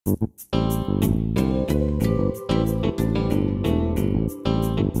Good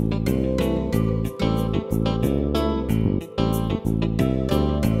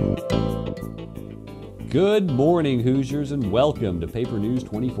morning, Hoosiers, and welcome to Paper News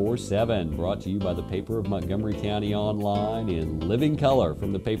 24/7, brought to you by the Paper of Montgomery County Online in living color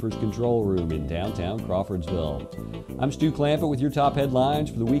from the paper's control room in downtown Crawfordsville. I'm Stu Clampett with your top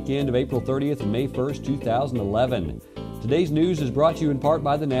headlines for the weekend of April 30th and May 1st, 2011. Today's news is brought to you in part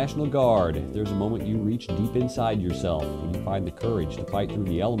by the National Guard. There's a moment you reach deep inside yourself when you find the courage to fight through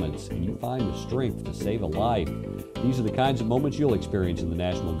the elements and you find the strength to save a life. These are the kinds of moments you'll experience in the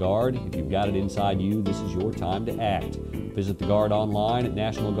National Guard. If you've got it inside you, this is your time to act. Visit the Guard online at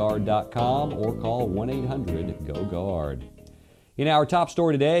nationalguard.com or call 1-800-GO-GUARD. In our top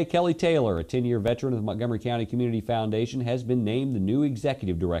story today, Kelly Taylor, a 10-year veteran of the Montgomery County Community Foundation, has been named the new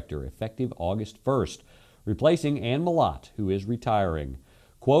executive director effective August 1st, replacing Ann Malott, who is retiring.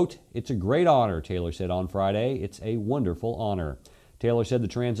 Quote, "It's a great honor," Taylor said on Friday. "It's a wonderful honor." Taylor said the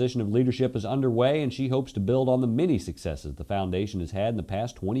transition of leadership is underway and she hopes to build on the many successes the foundation has had in the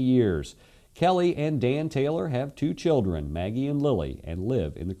past 20 years. Kelly and Dan Taylor have 2 children, Maggie and Lily, and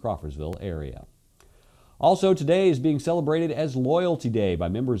live in the Crawfordsville area. Also today is being celebrated as Loyalty Day by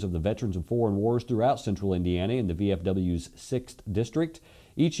members of the Veterans of Foreign Wars throughout central Indiana in the VFW's 6th District.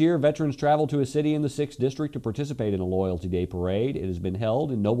 Each year, veterans travel to a city in the 6th District to participate in a Loyalty Day parade. It has been held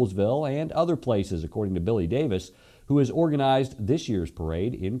in Noblesville and other places, according to Billy Davis, who has organized this year's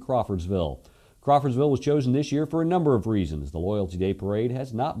parade in Crawfordsville. Crawfordsville was chosen this year for a number of reasons. The Loyalty Day parade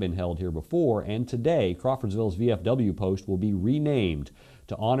has not been held here before, and today Crawfordsville's VFW post will be renamed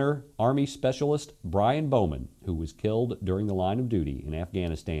to honor Army Specialist Brian Bowman, who was killed during the line of duty in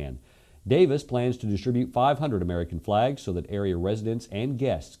Afghanistan. Davis plans to distribute 500 American flags so that area residents and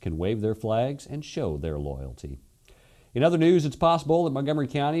guests can wave their flags and show their loyalty. In other news, it's possible that Montgomery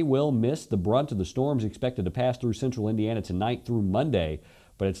County will miss the brunt of the storms expected to pass through central Indiana tonight through Monday,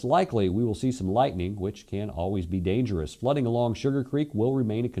 but it's likely we will see some lightning, which can always be dangerous. Flooding along Sugar Creek will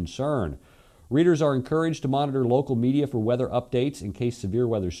remain a concern. Readers are encouraged to monitor local media for weather updates in case severe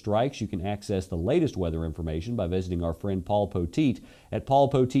weather strikes. You can access the latest weather information by visiting our friend Paul Poteet at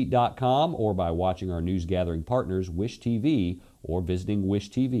paulpoteet.com or by watching our news gathering partners Wish TV or visiting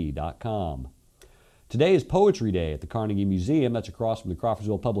wishtv.com. Today is Poetry Day at the Carnegie Museum. That's across from the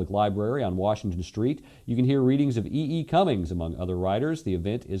Crawfordsville Public Library on Washington Street. You can hear readings of E.E. Cummings, among other writers. The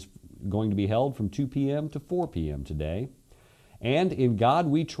event is going to be held from 2 p.m. to 4 p.m. today. And In God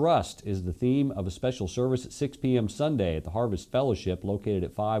We Trust is the theme of a special service at 6 p.m. Sunday at the Harvest Fellowship located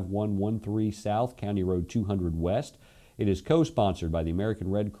at 5113 South County Road 200 West. It is co-sponsored by the American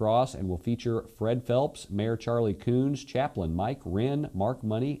Red Cross and will feature Fred Phelps, Mayor Charlie Coons, Chaplain Mike Wren, Mark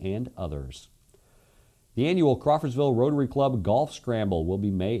Money, and others. The annual Crawfordsville Rotary Club Golf Scramble will be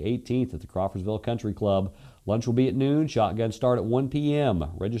May 18th at the Crawfordsville Country Club. Lunch will be at noon. Shotguns start at 1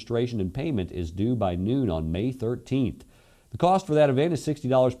 p.m. Registration and payment is due by noon on May 13th. The cost for that event is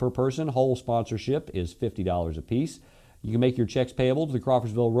 $60 per person. Whole sponsorship is $50 apiece. You can make your checks payable to the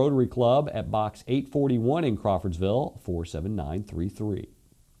Crawfordsville Rotary Club at Box 841 in Crawfordsville, 47933.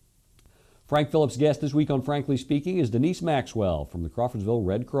 Frank Phillips' guest this week on Frankly Speaking is Denise Maxwell from the Crawfordsville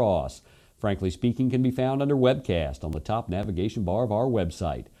Red Cross. Frankly Speaking can be found under webcast on the top navigation bar of our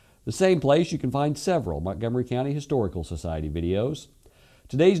website. The same place you can find several Montgomery County Historical Society videos.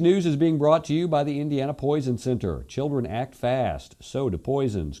 Today's news is being brought to you by the Indiana Poison Center. Children act fast, so do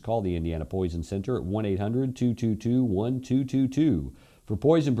poisons. Call the Indiana Poison Center at 1-800-222-1222 for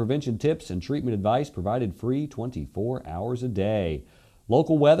poison prevention tips and treatment advice provided free 24 hours a day.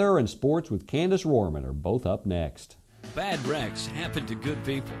 Local weather and sports with Candace Rohrman are both up next. Bad wrecks happen to good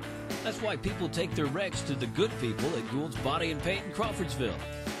people. That's why people take their wrecks to the good people at Gould's Body and Paint in Crawfordsville.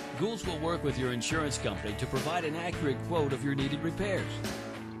 Gould's will work with your insurance company to provide an accurate quote of your needed repairs.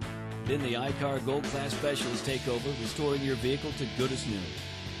 Then the iCar Gold Class Specialists take over, restoring your vehicle to good as new.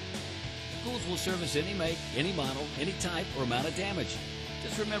 Gould's will service any make, any model, any type, or amount of damage.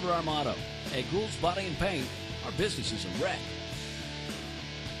 Just remember our motto. At Gould's Body and Paint, our business is a wreck.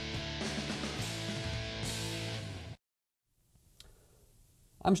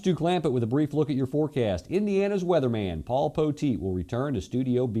 I'm Stu Clampett with a brief look at your forecast. Indiana's weatherman, Paul Poteet, will return to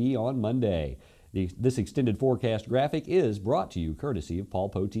Studio B on Monday. This extended forecast graphic is brought to you courtesy of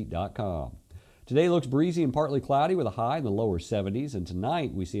paulpoteet.com. Today looks breezy and partly cloudy with a high in the lower 70s, and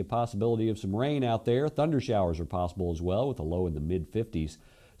tonight we see a possibility of some rain out there. Thunder showers are possible as well with a low in the mid-50s.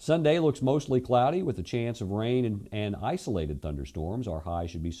 Sunday looks mostly cloudy with a chance of rain and isolated thunderstorms. Our high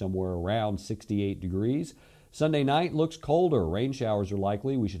should be somewhere around 68 degrees. Sunday night looks colder. Rain showers are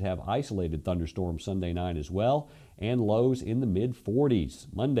likely. We should have isolated thunderstorms Sunday night as well. and lows in the mid-40s.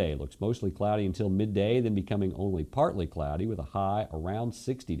 Monday looks mostly cloudy until midday, then becoming only partly cloudy with a high around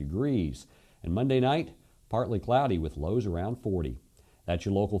 60 degrees. And Monday night, partly cloudy with lows around 40. That's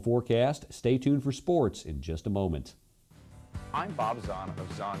your local forecast. Stay tuned for sports in just a moment. I'm Bob Zahn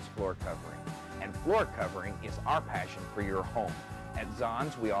of Zahn's Floor Covering, and floor covering is our passion for your home. At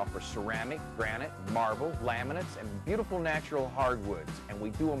Zahn's, we offer ceramic, granite, marble, laminates, and beautiful natural hardwoods, and we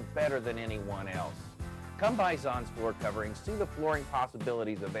do them better than anyone else. Come by Zahn's Floor Covering, see the flooring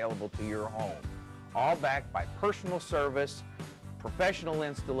possibilities available to your home, all backed by personal service, professional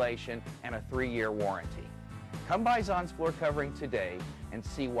installation, and a 3-year warranty. Come by Zahn's Floor Covering today and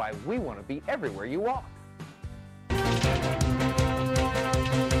see why we want to be everywhere you walk.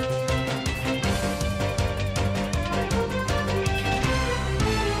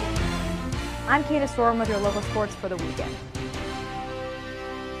 I'm Candace Storm with your local sports for the weekend.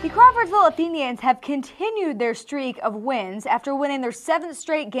 The Crawfordsville Athenians have continued their streak of wins after winning their 7th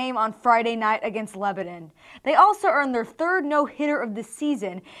straight game on Friday night against Lebanon. They also earned their 3rd no-hitter of the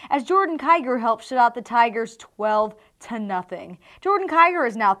season as Jordan Kiger helped shut out the Tigers 12-0. Jordan Kiger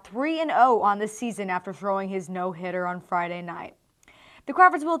is now 3-0 on the season after throwing his no-hitter on Friday night. The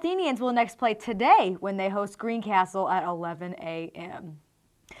Crawfordsville Athenians will next play today when they host Greencastle at 11 a.m.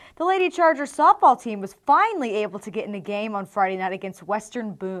 The Lady Chargers softball team was finally able to get in a game on Friday night against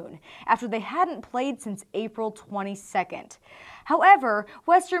Western Boone after they hadn't played since April 22nd. However,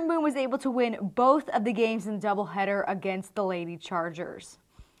 Western Boone was able to win both of the games in the doubleheader against the Lady Chargers.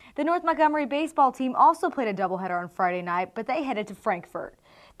 The North Montgomery baseball team also played a doubleheader on Friday night, but they headed to Frankfort.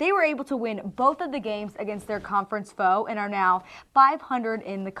 They were able to win both of the games against their conference foe and are now 500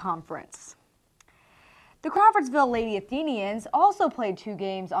 in the conference. The Crawfordsville Lady Athenians also played 2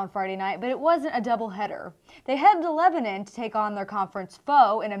 games on Friday night, but it wasn't a doubleheader. They headed to Lebanon to take on their conference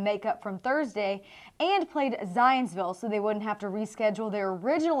foe in a makeup from Thursday and played Zionsville so they wouldn't have to reschedule their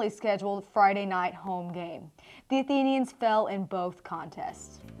originally scheduled Friday night home game. The Athenians fell in both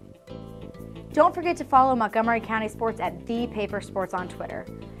contests. Don't forget to follow Montgomery County Sports at The Paper Sports on Twitter.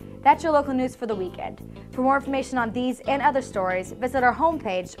 That's your local news for the weekend. For more information on these and other stories, visit our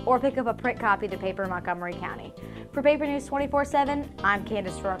homepage or pick up a print copy of the paper in Montgomery County. For Paper News 24/7, I'm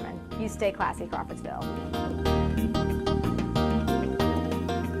Candace Furman. You stay classy, Crawfordsville.